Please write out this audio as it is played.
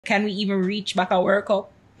Can we even reach back a World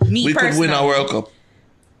Cup? We could win a World Cup.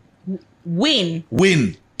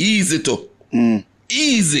 Win. Easy too.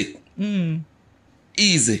 Easy.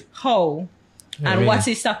 Easy. How? And what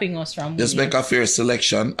is stopping us from just winning? make a fair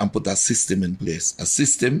selection and put a system in place. A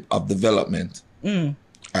system of development. All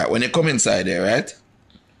right, when you come inside there, right?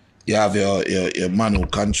 You have your man who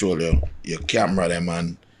control your camera them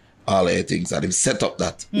and all of your things. And you set up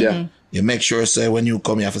that. Yeah. You make sure, say, when you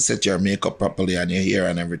come, you have to set your makeup properly and your hair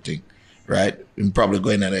and everything. Right? You probably go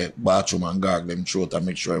in the bathroom and gargle them throat and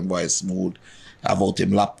make sure him voice smooth. Have out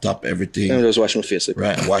him laptop, everything. And just wash my face.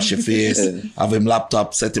 Right, wash your face. Have him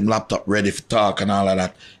laptop, set him laptop ready for talk and all of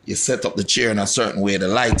that. You set up the chair in a certain way, the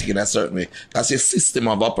lighting in a certain way. That's your system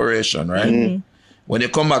of operation, right? When you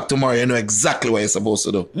come back tomorrow, you know exactly what you're supposed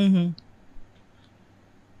to do.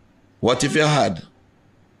 What if you had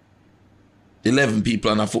 11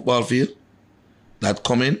 people on a football field that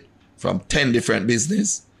come in from 10 different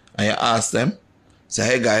business and you ask them, say,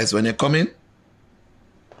 hey guys, when you come in,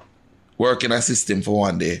 work in a system for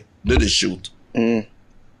one day, do the shoot. Them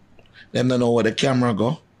don't know where the camera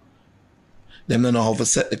go. Them don't know how to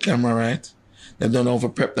set the camera right. Them don't know how to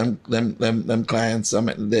prep them clients. I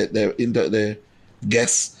mean, the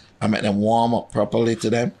guests. I make them warm up properly to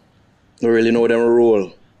them. Don't really know their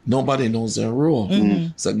role. Nobody knows their role.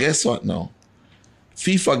 So guess what now?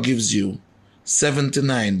 FIFA gives you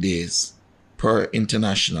 79 days per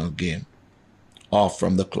international game off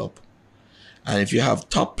from the club. And if you have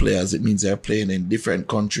top players, it means they're playing in different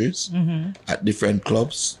countries, at different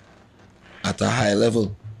clubs, at a high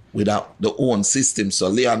level, without the own system. So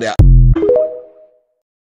Leon, they are